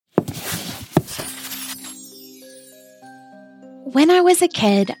When I was a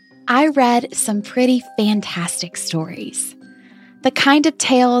kid, I read some pretty fantastic stories. The kind of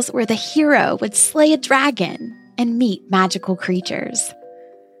tales where the hero would slay a dragon and meet magical creatures.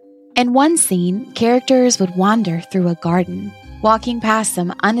 In one scene, characters would wander through a garden, walking past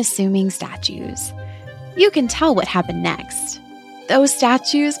some unassuming statues. You can tell what happened next. Those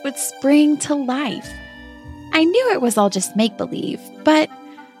statues would spring to life. I knew it was all just make-believe, but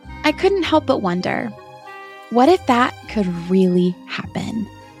I couldn't help but wonder, what if that could really happen?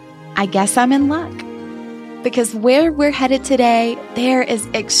 I guess I'm in luck. Because where we're headed today, there is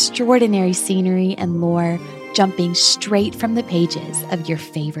extraordinary scenery and lore jumping straight from the pages of your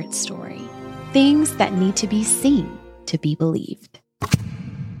favorite story. Things that need to be seen to be believed.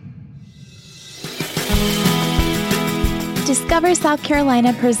 Discover South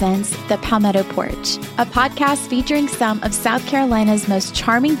Carolina presents The Palmetto Porch, a podcast featuring some of South Carolina's most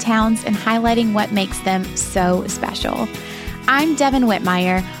charming towns and highlighting what makes them so special. I'm Devin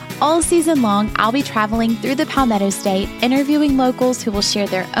Whitmire. All season long, I'll be traveling through the Palmetto State, interviewing locals who will share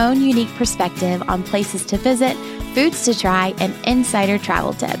their own unique perspective on places to visit, foods to try, and insider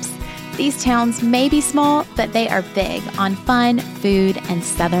travel tips. These towns may be small, but they are big on fun, food, and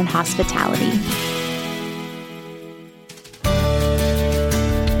Southern hospitality.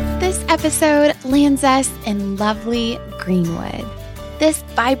 This episode lands us in lovely Greenwood. This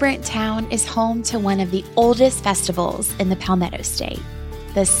vibrant town is home to one of the oldest festivals in the Palmetto State,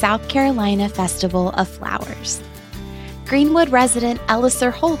 the South Carolina Festival of Flowers. Greenwood resident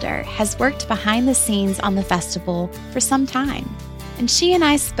Elliser Holder has worked behind the scenes on the festival for some time, and she and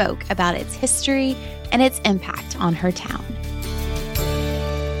I spoke about its history and its impact on her town.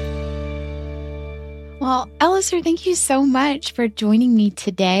 Well, Elliser, thank you so much for joining me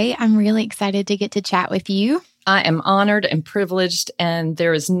today. I'm really excited to get to chat with you. I am honored and privileged, and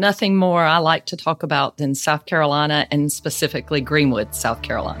there is nothing more I like to talk about than South Carolina, and specifically Greenwood, South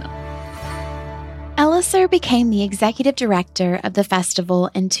Carolina. Elliser became the executive director of the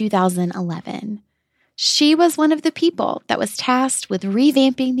festival in 2011. She was one of the people that was tasked with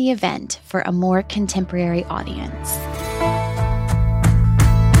revamping the event for a more contemporary audience.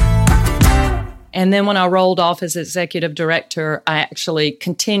 And then when I rolled off as executive director, I actually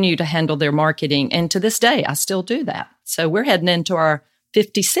continued to handle their marketing. And to this day, I still do that. So we're heading into our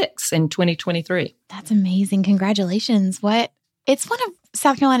 56 in 2023. That's amazing. Congratulations. It's one of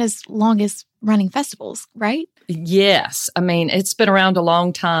South Carolina's longest running festivals, right? Yes. I mean, it's been around a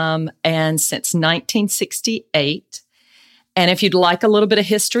long time, and since 1968. And if you'd like a little bit of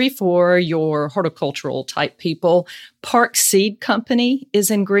history for your horticultural type people, Park Seed Company is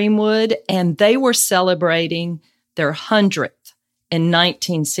in Greenwood, and they were celebrating their 100th in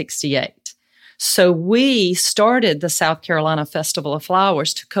 1968. So we started the South Carolina Festival of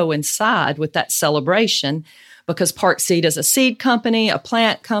Flowers to coincide with that celebration, because Park Seed is a seed company, a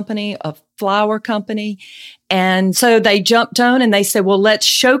plant company, a flower company. And so they jumped on and they said, well, let's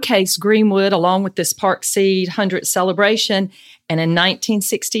showcase Greenwood along with this Park Seed 100th celebration. And in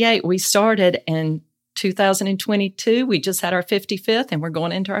 1968, we started. In 2022, we just had our 55th, and we're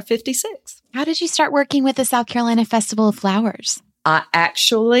going into our 56th. How did you start working with the South Carolina Festival of Flowers? I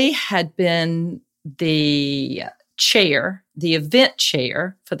actually had been the event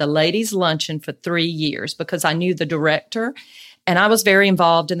chair for the ladies' luncheon for 3 years, because I knew the director and I was very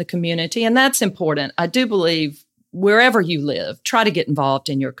involved in the community. And that's important. I do believe wherever you live, try to get involved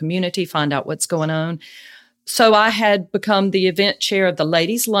in your community, find out what's going on. So I had become the event chair of the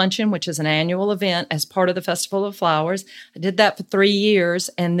ladies' luncheon, which is an annual event as part of the Festival of Flowers. I did that for 3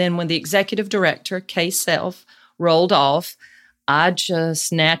 years. And then when the executive director, Kay Self, rolled off, I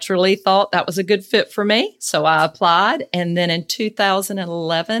just naturally thought that was a good fit for me. So I applied. And then in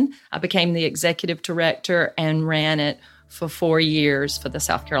 2011, I became the executive director and ran it for 4 years for the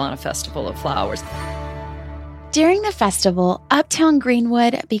South Carolina Festival of Flowers. During the festival, Uptown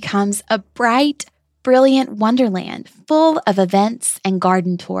Greenwood becomes a bright, brilliant wonderland full of events and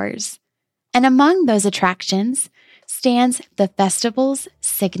garden tours. And among those attractions stands the festival's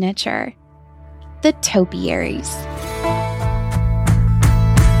signature, the Topiaries.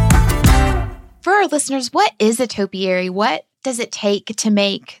 For our listeners, what is a topiary? What does it take to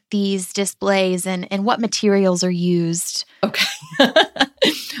make these displays, and what materials are used? Okay.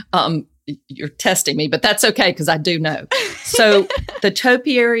 You're testing me, but that's okay because I do know. So the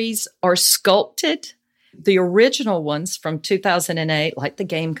topiaries are sculpted. The original ones from 2008, like the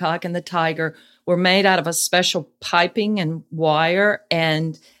gamecock and the tiger, were made out of a special piping and wire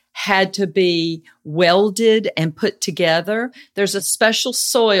and had to be welded and put together. There's a special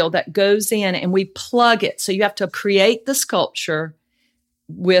soil that goes in and we plug it. So you have to create the sculpture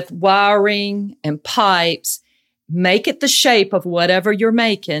with wiring and pipes, make it the shape of whatever you're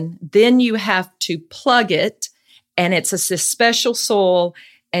making. Then you have to plug it, and it's this special soil.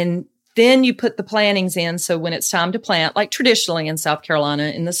 And then you put the plantings in. So when it's time to plant, like traditionally in South Carolina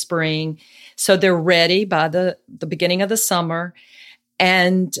in the spring, so they're ready by the beginning of the summer.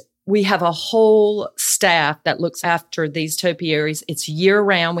 And we have a whole staff that looks after these topiaries. It's year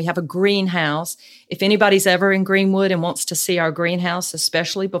round. We have a greenhouse. If anybody's ever in Greenwood and wants to see our greenhouse,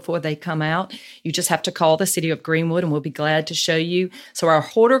 especially before they come out, you just have to call the city of Greenwood and we'll be glad to show you. So our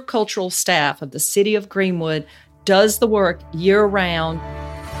horticultural staff of the city of Greenwood does the work year round.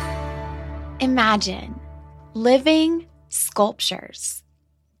 Imagine living sculptures.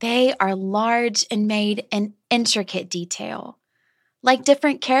 They are large and made in intricate detail, like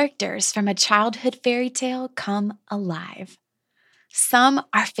different characters from a childhood fairy tale come alive. Some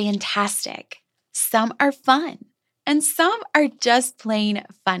are fantastic, some are fun, and some are just plain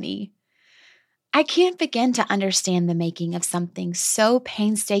funny. I can't begin to understand the making of something so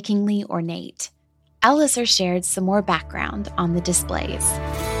painstakingly ornate. Elliser shared some more background on the displays.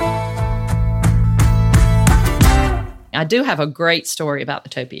 I do have a great story about the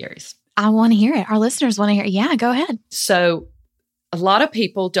topiaries. I want to hear it. Our listeners want to hear it. Yeah, go ahead. So a lot of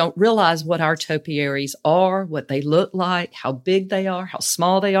people don't realize what our topiaries are, what they look like, how big they are, how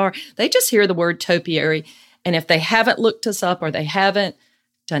small they are. They just hear the word topiary. And if they haven't looked us up or they haven't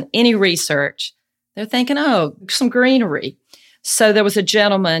done any research, they're thinking, oh, some greenery. So there was a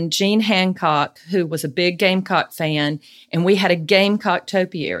gentleman, Gene Hancock, who was a big Gamecock fan, and we had a Gamecock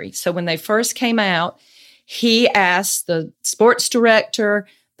topiary. So when they first came out, he asked the sports director,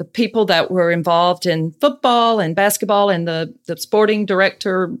 the people that were involved in football and basketball, and the sporting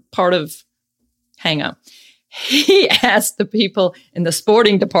director part of, he asked the people in the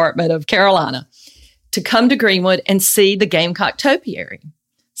sporting department of Carolina to come to Greenwood and see the Gamecock topiary.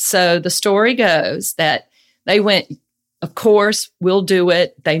 So the story goes that they went, of course, we'll do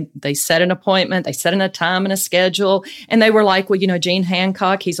it. They set an appointment. They set in a time and a schedule. And they were like, well, Gene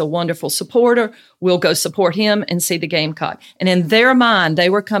Hancock, he's a wonderful supporter. We'll go support him and see the Gamecock. And in their mind,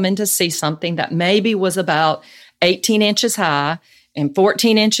 they were coming to see something that maybe was about 18 inches high and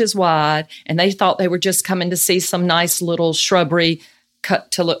 14 inches wide. And they thought they were just coming to see some nice little shrubbery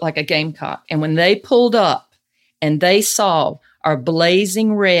cut to look like a Gamecock. And when they pulled up and they saw our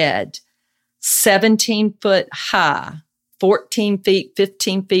blazing red, 17-foot high, 14 feet,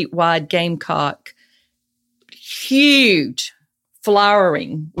 15 feet wide Gamecock, huge,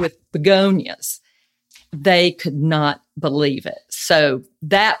 flowering with begonias, they could not believe it. So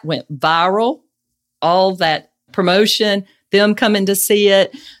that went viral, all that promotion, them coming to see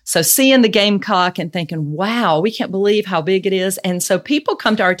it. So seeing the Gamecock and thinking, wow, we can't believe how big it is. And so people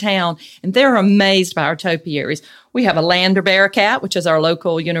come to our town and they're amazed by our topiaries. We have a Lander Bearcat, which is our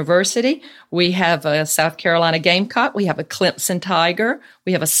local university. We have a South Carolina Gamecock. We have a Clemson Tiger.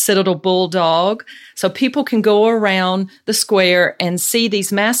 We have a Citadel Bulldog. So people can go around the square and see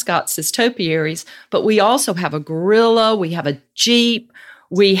these mascots as topiaries. But we also have a gorilla. We have a Jeep.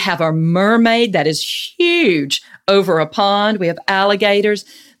 We have a mermaid that is huge over a pond. We have alligators.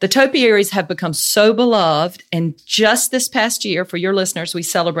 The topiaries have become so beloved. And just this past year, for your listeners, we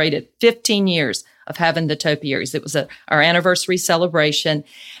celebrated 15 years of having the topiaries. It was our anniversary celebration.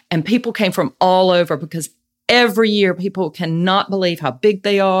 And people came from all over because every year people cannot believe how big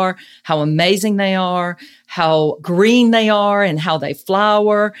they are, how amazing they are, how green they are, and how they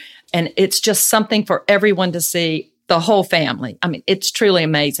flower. And it's just something for everyone to see. The whole family. I mean, it's truly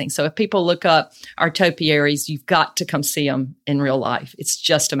amazing. So if people look up our topiaries, you've got to come see them in real life. It's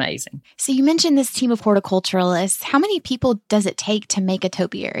just amazing. So you mentioned this team of horticulturalists. How many people does it take to make a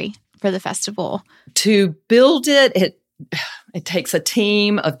topiary for the festival? To build it, it takes a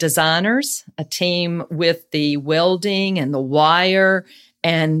team of designers, a team with the welding and the wire.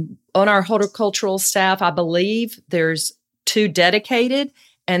 And on our horticultural staff, I believe there's 2 dedicated.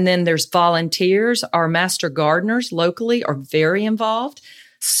 And then there's volunteers. Our master gardeners locally are very involved.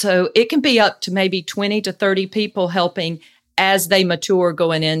 So it can be up to maybe 20 to 30 people helping as they mature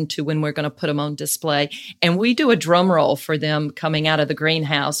going into when we're going to put them on display. And we do a drum roll for them coming out of the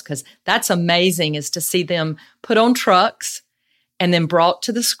greenhouse because that's amazing is to see them put on trucks and then brought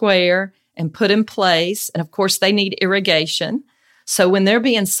to the square and put in place. And of course, they need irrigation. So when they're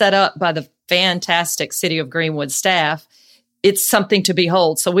being set up by the fantastic City of Greenwood staff, it's something to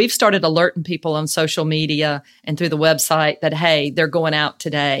behold. So we've started alerting people on social media and through the website that, hey, they're going out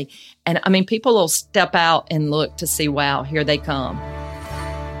today. And I mean, people will step out and look to see, wow, here they come.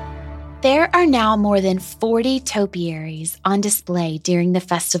 There are now more than 40 topiaries on display during the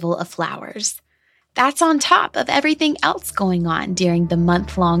Festival of Flowers. That's on top of everything else going on during the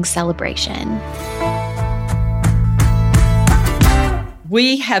month-long celebration.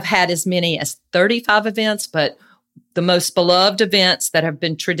 We have had as many as 35 events, but the most beloved events that have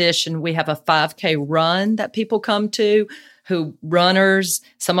been tradition, we have a 5K run that people come to, who runners,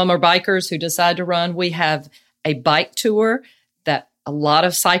 some of them are bikers who decide to run. We have a bike tour that a lot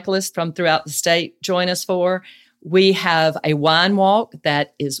of cyclists from throughout the state join us for. We have a wine walk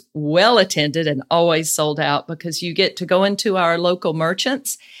that is well attended and always sold out because you get to go into our local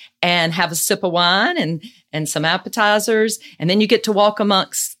merchants and have a sip of wine and some appetizers. And then you get to walk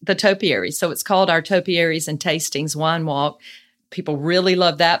amongst the topiaries. So it's called our Topiaries and Tastings Wine Walk. People really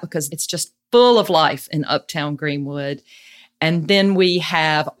love that because it's just full of life in Uptown Greenwood. And then we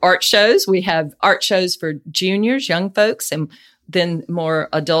have art shows. We have art shows for juniors, young folks, and then more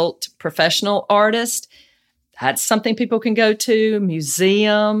adult professional artists. That's something people can go to.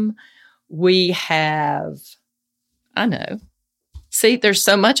 Museum. We have, see, there's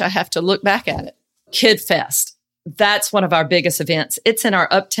so much I have to look back at it. Kid Fest. That's one of our biggest events. It's in our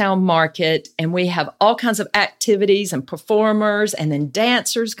Uptown Market, and we have all kinds of activities and performers, and then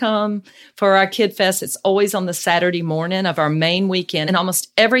dancers come for our Kid Fest. It's always on the Saturday morning of our main weekend, and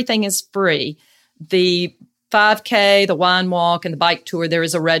almost everything is free. The 5K, the wine walk, and the bike tour, there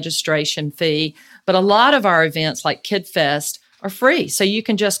is a registration fee. But a lot of our events, like Kid Fest, are free. So you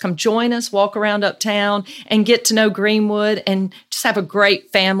can just come join us, walk around Uptown, and get to know Greenwood and just have a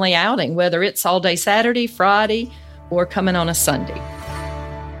great family outing, whether it's all day Saturday, Friday, or coming on a Sunday.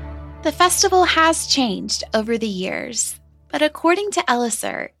 The festival has changed over the years, but according to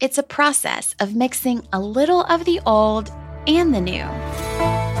Elliser, it's a process of mixing a little of the old and the new.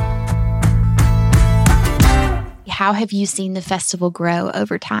 How have you seen the festival grow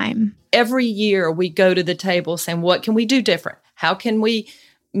over time? Every year we go to the table saying, what can we do different? How can we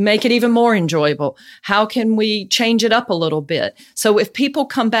make it even more enjoyable? How can we change it up a little bit? So if people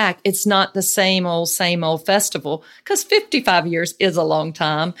come back, it's not the same old festival, because 55 years is a long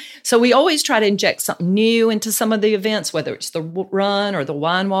time. So we always try to inject something new into some of the events, whether it's the run or the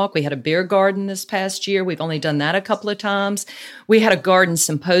wine walk. We had a beer garden this past year. We've only done that a couple of times. We had a garden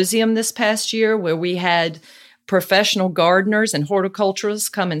symposium this past year where we had professional gardeners and horticulturists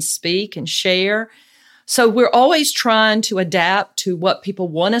come and speak and share. So we're always trying to adapt to what people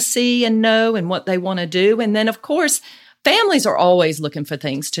want to see and know and what they want to do. And then, of course, families are always looking for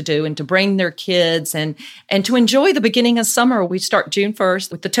things to do and to bring their kids and to enjoy the beginning of summer. We start June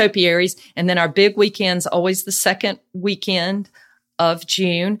 1st with the Topiaries, and then our big weekend's always the second weekend of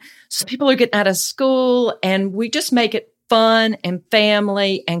June. So people are getting out of school, and we just make it fun and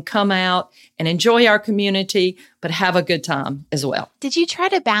family and come out and enjoy our community, but have a good time as well. Did you try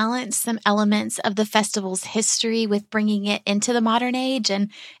to balance some elements of the festival's history with bringing it into the modern age? And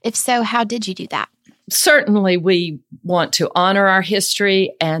if so, how did you do that? Certainly, we want to honor our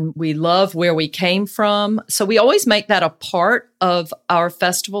history and we love where we came from. So we always make that a part of our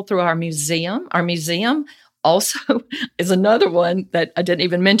festival through our museum. Our museum also is another one that I didn't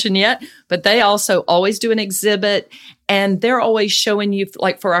even mention yet, but they also always do an exhibit, and they're always showing you,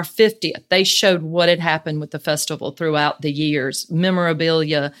 like for our 50th, they showed what had happened with the festival throughout the years,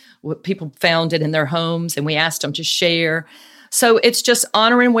 memorabilia, what people found it in their homes, and we asked them to share. So it's just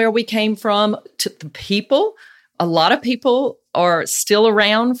honoring where we came from to the people. A lot of people are still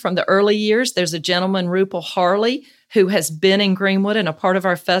around from the early years. There's a gentleman, Rupal Harley, who has been in Greenwood and a part of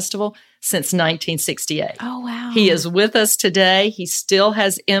our festival since 1968. Oh, wow. He is with us today. He still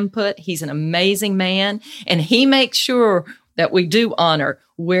has input. He's an amazing man, and he makes sure that we do honor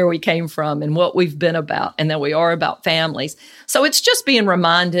where we came from and what we've been about, and that we are about families. So it's just being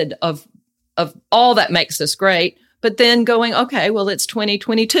reminded of all that makes us great, but then going, okay, well, it's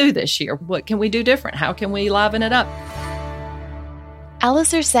 2022 this year. What can we do different? How can we liven it up?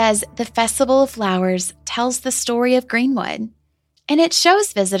 Elliser says the Festival of Flowers tells the story of Greenwood, and it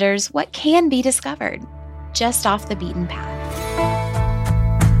shows visitors what can be discovered just off the beaten path.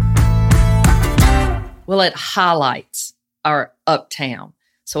 Well, it highlights our Uptown.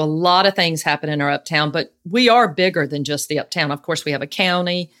 So a lot of things happen in our Uptown, but we are bigger than just the Uptown. Of course, we have a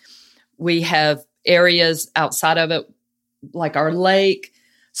county. We have areas outside of it, like our lake.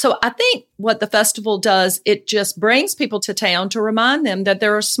 So I think what the festival does, it just brings people to town to remind them that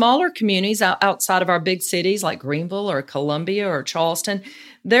there are smaller communities outside of our big cities like Greenville or Columbia or Charleston.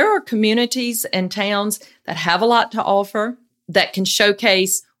 There are communities and towns that have a lot to offer, that can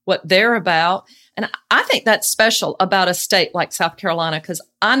showcase what they're about. And I think that's special about a state like South Carolina, because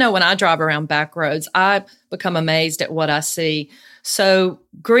I know when I drive around back roads, I become amazed at what I see. So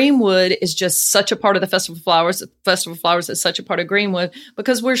Greenwood is just such a part of the Festival of Flowers. The Festival of Flowers is such a part of Greenwood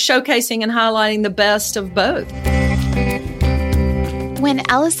because we're showcasing and highlighting the best of both. When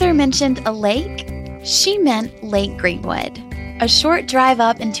Elliser mentioned a lake, she meant Lake Greenwood, a short drive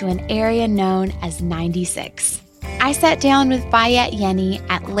up into an area known as 96. I sat down with Bayet Yenny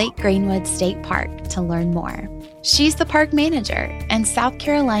at Lake Greenwood State Park to learn more. She's the park manager, and South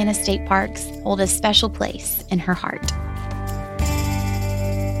Carolina state parks hold a special place in her heart.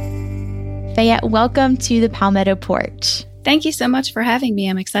 Fayette, welcome to the Palmetto Porch. Thank you so much for having me.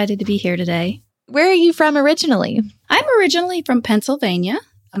 I'm excited to be here today. Where are you from originally? I'm originally from Pennsylvania.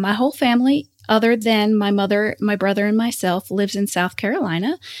 My whole family, other than my mother, my brother, and myself, lives in South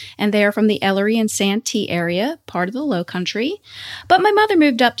Carolina, and they are from the Ellery and Santee area, part of the Low Country. But my mother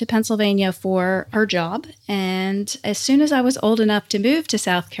moved up to Pennsylvania for her job, and as soon as I was old enough to move to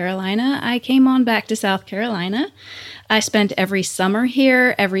South Carolina, I came on back to South Carolina. I spent every summer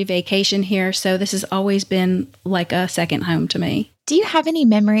here, every vacation here, so this has always been like a second home to me. Do you have any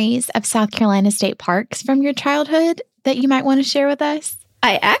memories of South Carolina state parks from your childhood that you might want to share with us?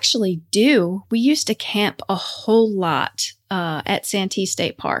 I actually do. We used to camp a whole lot at Santee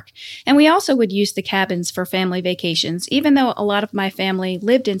State Park. And we also would use the cabins for family vacations. Even though a lot of my family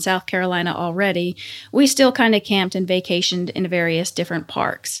lived in South Carolina already, we still kind of camped and vacationed in various different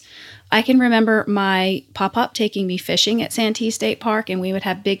parks. I can remember my pop-up taking me fishing at Santee State Park, and we would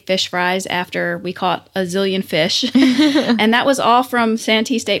have big fish fries after we caught a zillion fish. And that was all from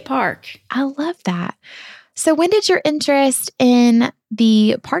Santee State Park. I love that. So when did your interest in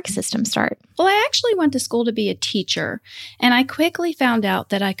the park system start? Well, I actually went to school to be a teacher, and I quickly found out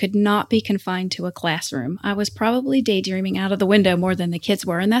that I could not be confined to a classroom. I was probably daydreaming out of the window more than the kids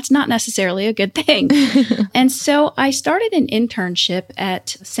were, and that's not necessarily a good thing. And so I started an internship at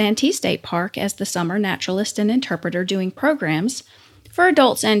Santee State Park as the summer naturalist and interpreter doing programs for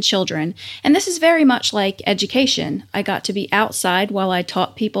adults and children. And this is very much like education. I got to be outside while I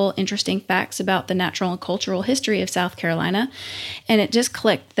taught people interesting facts about the natural and cultural history of South Carolina. And it just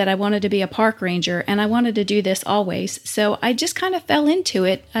clicked that I wanted to be a park ranger, and I wanted to do this always. So I just kind of fell into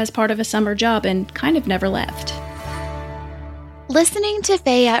it as part of a summer job and kind of never left. Listening to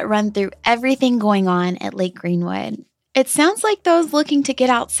Fayette run through everything going on at Lake Greenwood, it sounds like those looking to get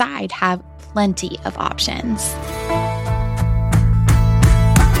outside have plenty of options.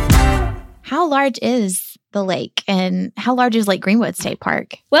 How large is the lake, and how large is Lake Greenwood State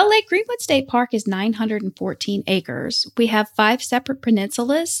Park? Well, Lake Greenwood State Park is 914 acres. We have 5 separate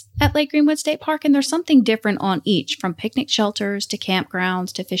peninsulas at Lake Greenwood State Park, and there's something different on each, from picnic shelters to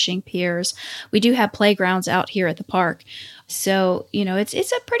campgrounds to fishing piers. We do have playgrounds out here at the park. So,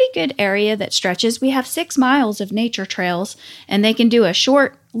 it's a pretty good area that stretches. We have 6 miles of nature trails, and they can do a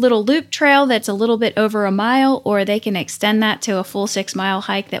short little loop trail that's a little bit over a mile, or they can extend that to a full 6-mile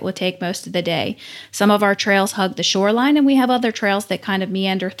hike that will take most of the day. Some of our trails hug the shoreline, and we have other trails that kind of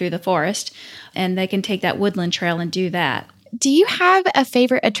meander through the forest, and they can take that woodland trail and do that. Do you have a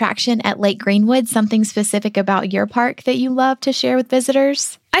favorite attraction at Lake Greenwood, something specific about your park that you love to share with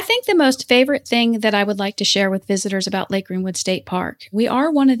visitors? I think the most favorite thing that I would like to share with visitors about Lake Greenwood State Park, we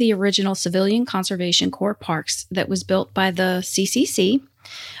are one of the original Civilian Conservation Corps parks that was built by the CCC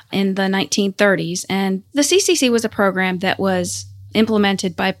in the 1930s. And the CCC was a program that was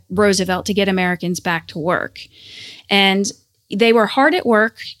implemented by Roosevelt to get Americans back to work. And they were hard at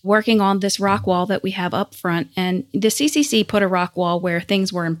work working on this rock wall that we have up front. And the CCC put a rock wall where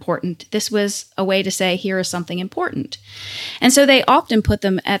things were important. This was a way to say, here is something important. And so they often put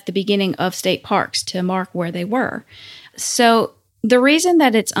them at the beginning of state parks to mark where they were. So the reason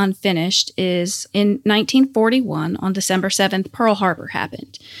that it's unfinished is in 1941, on December 7th, Pearl Harbor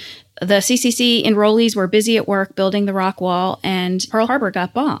happened. The CCC enrollees were busy at work building the rock wall, and Pearl Harbor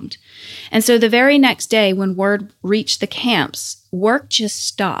got bombed. And so the very next day, when word reached the camps, work just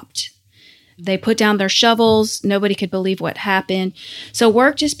stopped. They put down their shovels. Nobody could believe what happened. So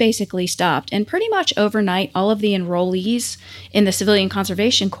work just basically stopped. And pretty much overnight, all of the enrollees in the Civilian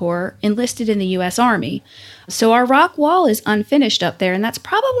Conservation Corps enlisted in the U.S. Army. So our rock wall is unfinished up there. And that's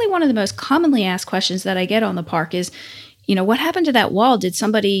probably one of the most commonly asked questions that I get on the park is, what happened to that wall? Did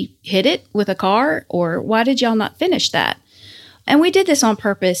somebody hit it with a car? Or why did y'all not finish that? And we did this on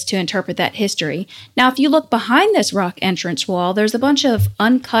purpose to interpret that history. Now, if you look behind this rock entrance wall, there's a bunch of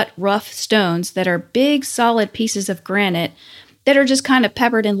uncut, rough stones that are big, solid pieces of granite that are just kind of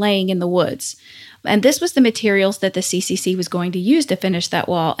peppered and laying in the woods. And this was the materials that the CCC was going to use to finish that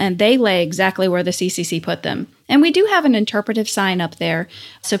wall, and they lay exactly where the CCC put them. And we do have an interpretive sign up there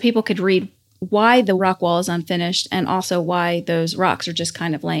so people could read why the rock wall is unfinished and also why those rocks are just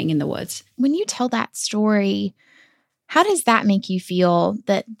kind of laying in the woods. When you tell that story, how does that make you feel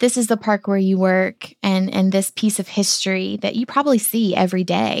that this is the park where you work and this piece of history that you probably see every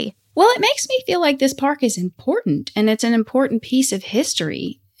day? Well, it makes me feel like this park is important, and it's an important piece of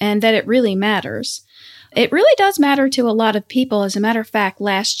history, and that it really matters. It really does matter to a lot of people. As a matter of fact,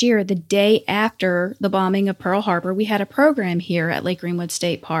 last year, the day after the bombing of Pearl Harbor, we had a program here at Lake Greenwood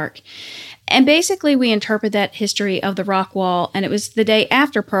State Park. And basically, we interpret that history of the rock wall, and it was the day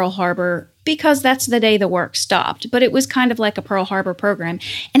after Pearl Harbor because that's the day the work stopped. But it was kind of like a Pearl Harbor program.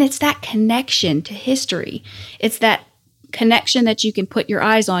 And it's that connection to history. It's that connection that you can put your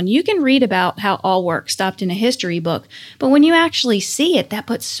eyes on. You can read about how all work stopped in a history book, but when you actually see it, that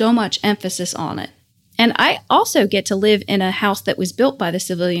puts so much emphasis on it. And I also get to live in a house that was built by the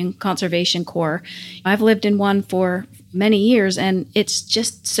Civilian Conservation Corps. I've lived in one for many years, and it's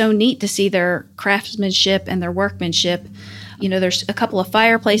just so neat to see their craftsmanship and their workmanship. You know, there's a couple of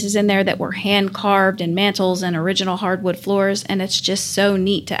fireplaces in there that were hand carved and mantles and original hardwood floors, and it's just so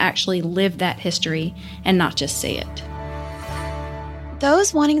neat to actually live that history and not just say it.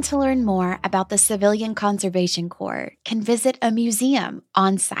 Those wanting to learn more about the Civilian Conservation Corps can visit a museum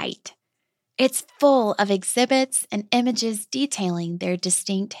on site. It's full of exhibits and images detailing their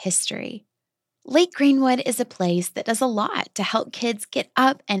distinct history. Lake Greenwood is a place that does a lot to help kids get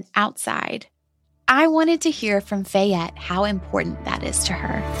up and outside. I wanted to hear from Fayette how important that is to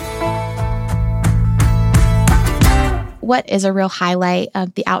her. What is a real highlight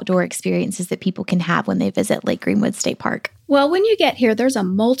of the outdoor experiences that people can have when they visit Lake Greenwood State Park? Well, when you get here, there's a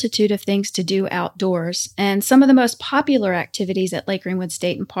multitude of things to do outdoors. And some of the most popular activities at Lake Greenwood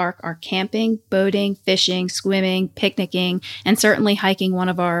State Park are camping, boating, fishing, swimming, picnicking, and certainly hiking one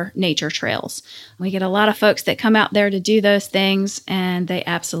of our nature trails. We get a lot of folks that come out there to do those things, and they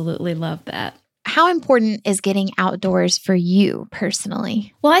absolutely love that. How important is getting outdoors for you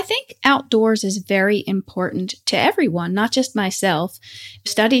personally? Well, I think outdoors is very important to everyone, not just myself.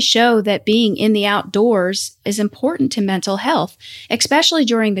 Studies show that being in the outdoors is important to mental health, especially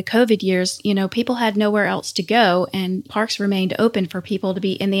during the COVID years. You know, people had nowhere else to go, and parks remained open for people to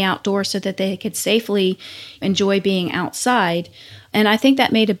be in the outdoors so that they could safely enjoy being outside. And I think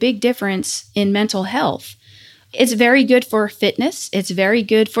that made a big difference in mental health. It's very good for fitness. It's very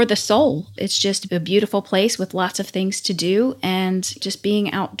good for the soul. It's just a beautiful place with lots of things to do, and just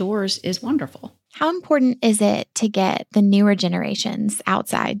being outdoors is wonderful. How important is it to get the newer generations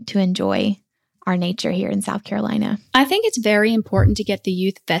outside to enjoy our nature here in South Carolina? I think it's very important to get the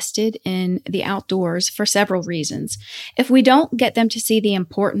youth vested in the outdoors for several reasons. If we don't get them to see the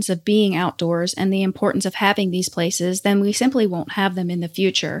importance of being outdoors and the importance of having these places, then we simply won't have them in the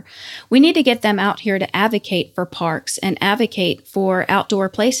future. We need to get them out here to advocate for parks and advocate for outdoor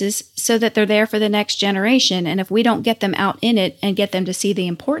places so that they're there for the next generation. And if we don't get them out in it and get them to see the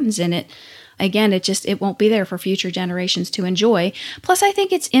importance in it, again, it won't be there for future generations to enjoy. Plus, I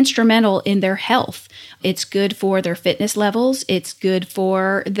think it's instrumental in their health. It's good for their fitness levels. It's good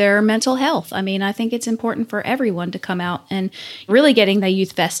for their mental health. I mean, I think it's important for everyone to come out, and really getting the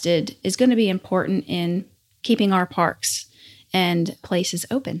youth vested is going to be important in keeping our parks and places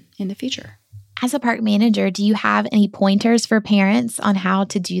open in the future. As a park manager, do you have any pointers for parents on how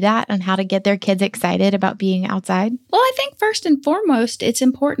to do that, on how to get their kids excited about being outside? Well, I think first and foremost, it's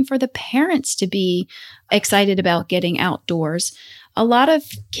important for the parents to be excited about getting outdoors. A lot of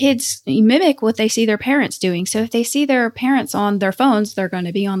kids mimic what they see their parents doing. So if they see their parents on their phones, they're going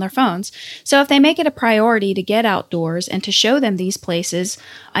to be on their phones. So if they make it a priority to get outdoors and to show them these places,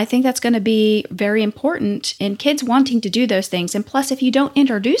 I think that's going to be very important in kids wanting to do those things. And plus, if you don't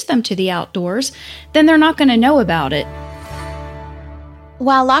introduce them to the outdoors, then they're not going to know about it.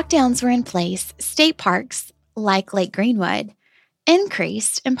 While lockdowns were in place, state parks, like Lake Greenwood,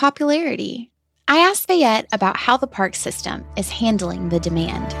 increased in popularity. I asked Fayette about how the park system is handling the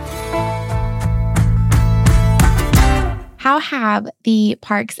demand. How have the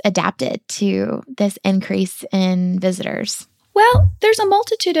parks adapted to this increase in visitors? Well, there's a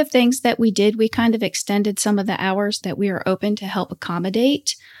multitude of things that we did. We kind of extended some of the hours that we are open to help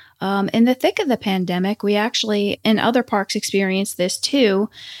accommodate. In the thick of the pandemic, we actually, in other parks, experienced this too.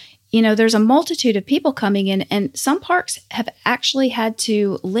 You know, there's a multitude of people coming in, and some parks have actually had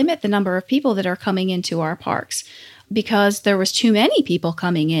to limit the number of people that are coming into our parks because there was too many people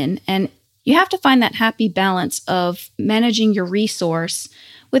coming in. And you have to find that happy balance of managing your resource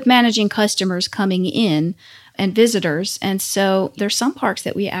with managing customers coming in and visitors. And so there's some parks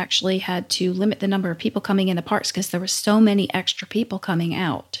that we actually had to limit the number of people coming in the parks because there were so many extra people coming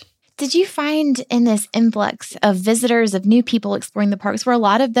out. Did you find in this influx of visitors, of new people exploring the parks, were a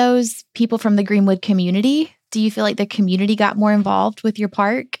lot of those people from the Greenwood community? Do you feel like the community got more involved with your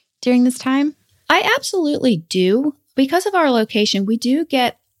park during this time? I absolutely do. Because of our location, we do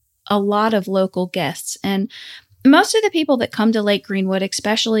get a lot of local guests. And most of the people that come to Lake Greenwood,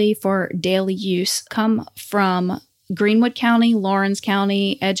 especially for daily use, come from Greenwood County, Lawrence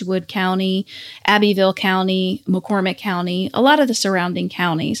County, Edgewood County, Abbeville County, McCormick County, a lot of the surrounding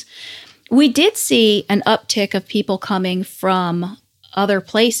counties. We did see an uptick of people coming from other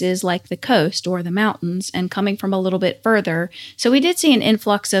places like the coast or the mountains and coming from a little bit further. So we did see an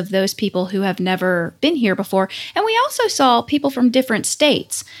influx of those people who have never been here before. And we also saw people from different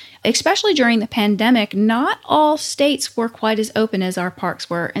states. Especially during the pandemic, not all states were quite as open as our parks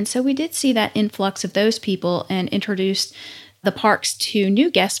were. And so we did see that influx of those people and introduced the parks to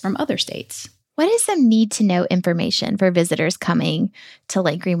new guests from other states. What is some need-to-know information for visitors coming to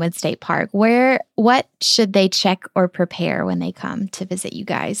Lake Greenwood State Park? What should they check or prepare when they come to visit you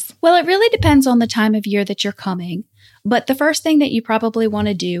guys? Well, it really depends on the time of year that you're coming. But the first thing that you probably want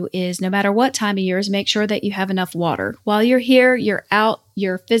to do is, no matter what time of year, is make sure that you have enough water. While you're here, you're out,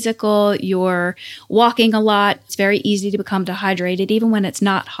 you're physical, you're walking a lot. It's very easy to become dehydrated, even when it's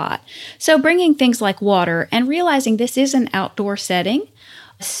not hot. So bringing things like water and realizing this is an outdoor setting.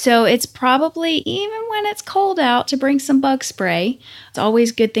 So it's probably, even when it's cold out, to bring some bug spray. It's always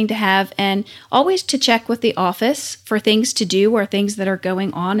a good thing to have, and always to check with the office for things to do or things that are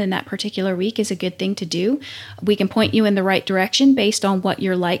going on in that particular week is a good thing to do. We can point you in the right direction based on what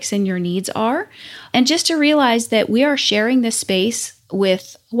your likes and your needs are. And just to realize that we are sharing this space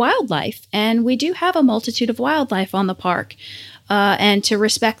with wildlife, and we do have a multitude of wildlife on the park. And to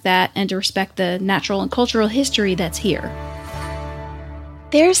respect that and to respect the natural and cultural history that's here.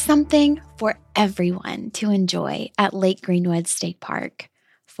 There's something for everyone to enjoy at Lake Greenwood State Park.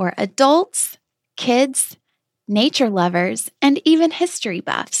 For adults, kids, nature lovers, and even history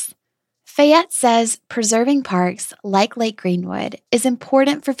buffs. Fayette says preserving parks like Lake Greenwood is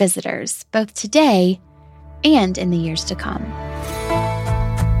important for visitors, both today and in the years to come.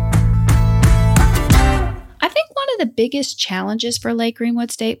 I think one of the biggest challenges for Lake Greenwood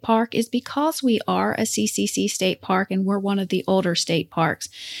State Park is because we are a CCC state park and we're one of the older state parks.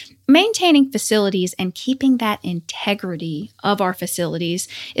 Maintaining facilities and keeping that integrity of our facilities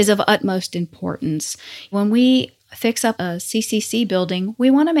is of utmost importance. When we fix up a CCC building,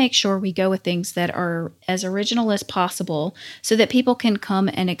 we want to make sure we go with things that are as original as possible so that people can come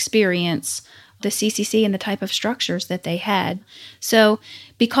and experience the CCC and the type of structures that they had. So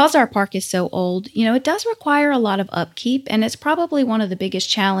because our park is so old, it does require a lot of upkeep, and it's probably one of the biggest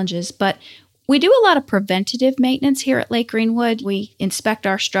challenges, but we do a lot of preventative maintenance here at Lake Greenwood. We inspect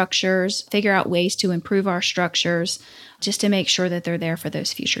our structures, figure out ways to improve our structures, just to make sure that they're there for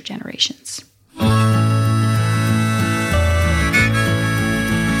those future generations.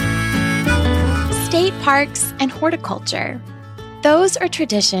 State parks and horticulture. Those are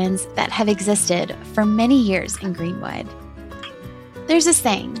traditions that have existed for many years in Greenwood. There's a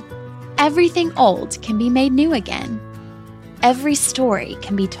saying, everything old can be made new again. Every story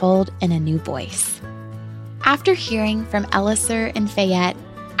can be told in a new voice. After hearing from Elliser and Fayette,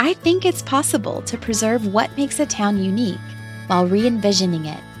 I think it's possible to preserve what makes a town unique while re-envisioning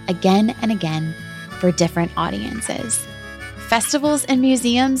it again and again for different audiences. Festivals and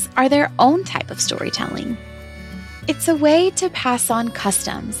museums are their own type of storytelling. It's a way to pass on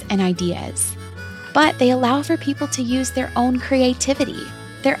customs and ideas, but they allow for people to use their own creativity,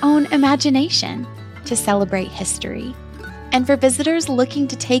 their own imagination to celebrate history. And for visitors looking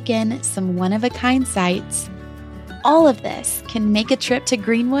to take in some one-of-a-kind sights, all of this can make a trip to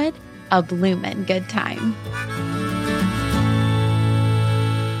Greenwood a bloomin' good time.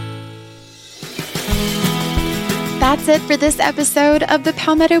 That's it for this episode of the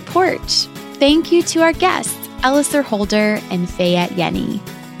Palmetto Porch. Thank you to our guests, Elliser Holder and Fayette Yenny.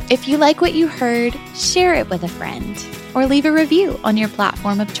 If you like what you heard, share it with a friend or leave a review on your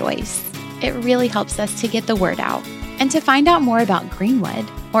platform of choice. It really helps us to get the word out. And to find out more about Greenwood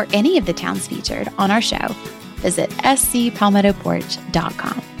or any of the towns featured on our show, visit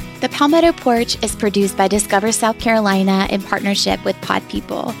scpalmettoporch.com. The Palmetto Porch is produced by Discover South Carolina in partnership with Pod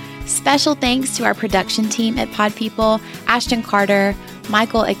People. Special thanks to our production team at Pod People, Ashton Carter,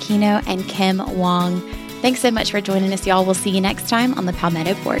 Michael Aquino, and Kim Wong. Thanks so much for joining us, y'all. We'll see you next time on the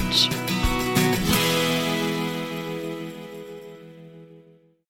Palmetto Porch.